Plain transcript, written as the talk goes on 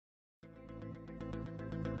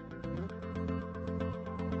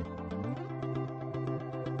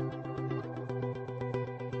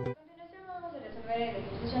ver el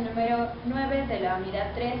ejercicio número 9 de la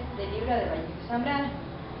unidad 3 del libro de Vallejo y Zambrano.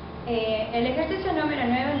 El ejercicio número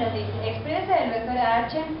 9 nos dice: expresa el vector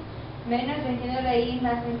h menos 29i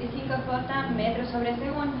más 25j metros sobre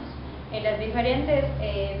segundos en las diferentes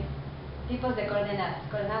tipos de coordenadas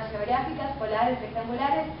geográficas, polares,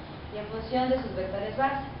 rectangulares y en función de sus vectores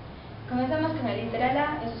base. Comenzamos con el literal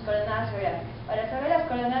A en sus coordenadas geográficas. Para saber las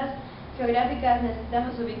coordenadas geográficas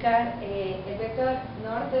necesitamos ubicar el vector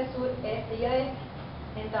norte, sur, este y oeste.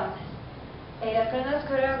 Entonces, las coordenadas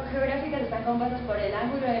geográficas están compuestas por el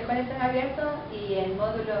ángulo en el cual están abiertos y el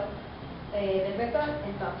módulo del vector.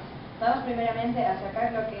 Entonces, vamos primeramente a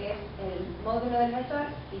sacar lo que es el módulo del vector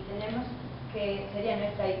y tenemos que sería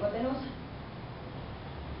nuestra hipotenusa.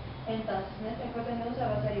 Entonces, nuestra hipotenusa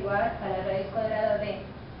va a ser igual a la raíz cuadrada de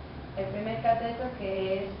el primer cateto,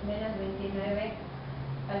 que es menos 29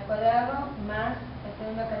 al cuadrado, más el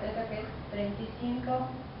segundo cateto, que es 35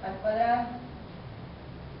 al cuadrado.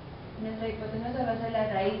 Nuestra hipotenusa va a ser la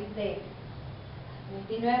raíz de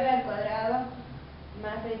 29 al cuadrado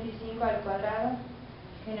más 25 al cuadrado,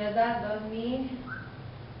 que nos da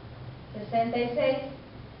 2066.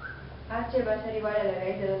 H va a ser igual a la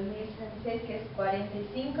raíz de 2066, que es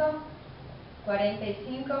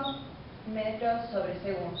 45 metros sobre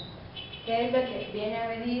segundo, que es lo que viene a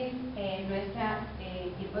medir nuestra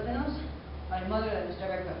hipotenusa, o el módulo de nuestro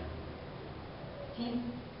vector. ¿Sí?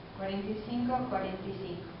 45.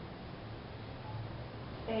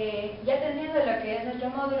 Ya teniendo lo que es nuestro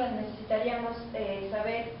módulo, necesitaríamos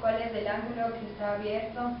saber cuál es el ángulo que está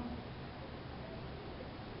abierto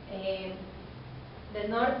de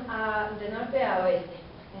norte a oeste.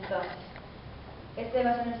 Entonces, este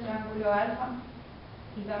va a ser nuestro ángulo alfa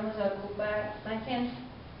y vamos a ocupar tangente.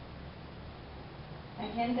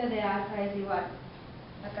 Tangente de alfa es igual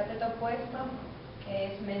a cateto opuesto,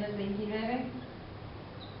 que es menos 29,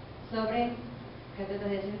 sobre cateto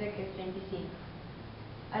adyacente, que es 35.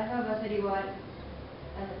 Alfa va a ser igual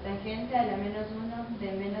a la tangente a la menos 1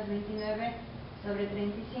 de menos 29 sobre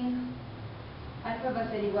 35. Alfa va a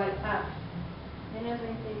ser igual a menos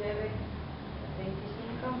 29 sobre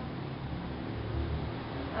 35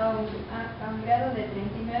 a un grado de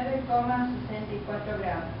 39,64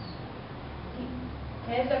 grados. ¿Sí?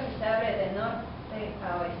 Que es lo que se abre de norte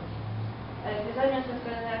a oeste. Al expresar nuestras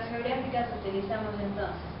coordenadas geográficas utilizamos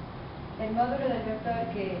entonces el módulo del vector,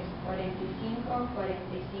 que es 45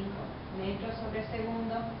 metros sobre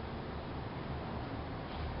segundo,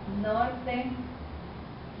 norte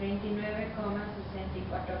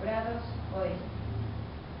 39,64 grados, oeste.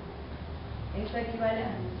 Esto equivale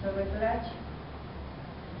a nuestro vector h.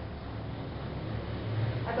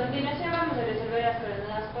 A continuación vamos a resolver las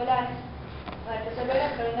coordenadas polares. Para resolver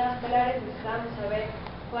las coordenadas polares necesitamos saber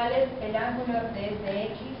cuál es el ángulo desde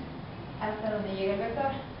x hasta donde llega el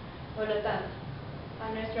vector. Por lo tanto,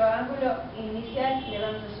 a nuestro ángulo inicial le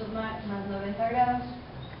vamos a sumar más 90 grados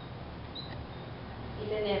y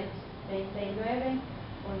tenemos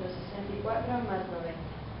 39,64 más 90.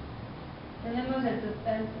 Tenemos el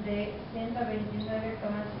total de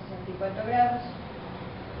 129,64 grados.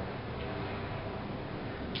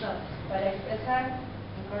 Entonces, para expresar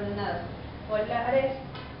en coordenadas polares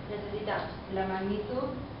necesitamos la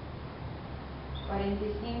magnitud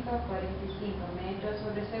 45 metros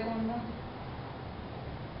sobre segundo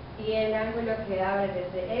y el ángulo que abre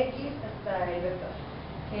desde x hasta el vector,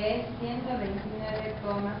 que es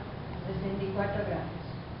 129,64 grados.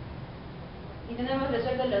 Y tenemos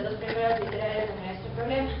resueltos los dos primeros literales de nuestro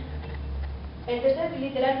problema. El tercer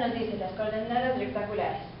literal nos dice las coordenadas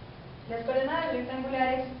rectangulares. Las coordenadas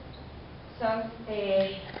rectangulares son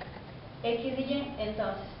x y y.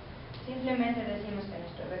 Entonces, simplemente decimos que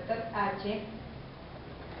nuestro vector h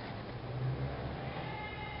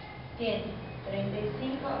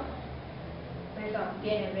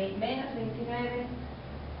tiene menos 29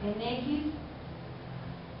 en x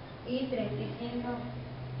y 35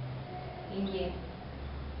 en y.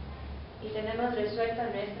 Y tenemos resuelto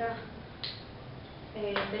nuestro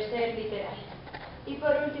tercer literal. Y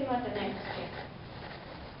por último tenemos que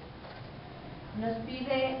nos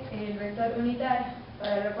pide el vector unitario,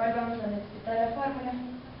 para lo cual vamos a necesitar la fórmula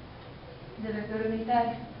del vector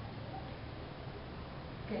unitario,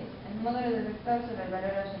 que es el módulo del vector sobre el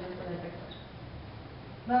valor absoluto del vector.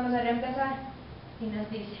 Vamos a reemplazar y nos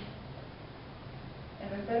dice el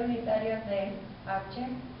vector unitario de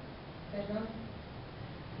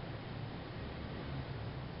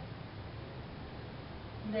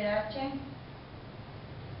h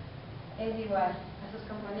es igual a sus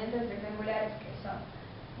componentes rectangulares, que son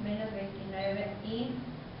menos 29i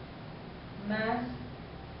más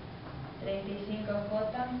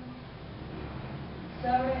 35j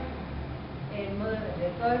sobre el módulo del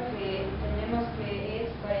vector que tenemos que es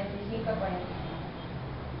 45 a 45.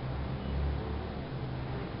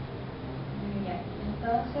 Bien,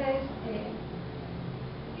 entonces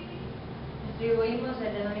distribuimos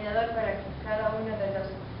el denominador para cada uno de los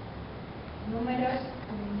números.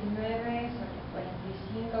 29 sobre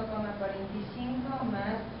 45,45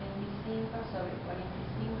 más 25 sobre 45,45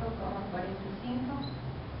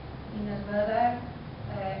 y nos va a dar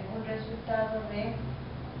un resultado de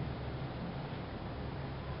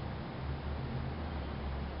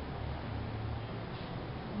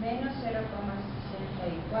menos 0,64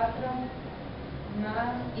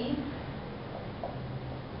 más y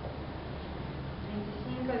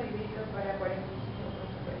 25 dividido para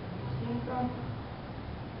 45,45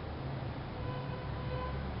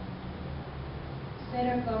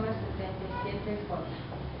 0,77 J.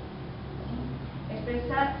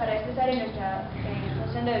 Para expresar en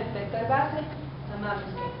función del vector base, tomamos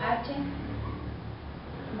que H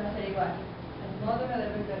va a ser igual al módulo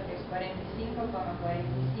del vector, que es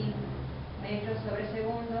 45,45 metros sobre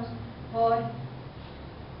segundos, por lo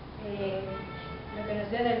que nos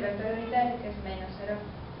dio del vector unitario, que es menos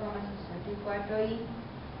 0,64 y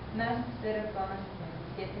más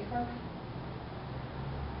 0,77 J.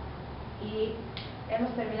 Y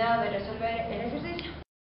hemos terminado de resolver el ejercicio.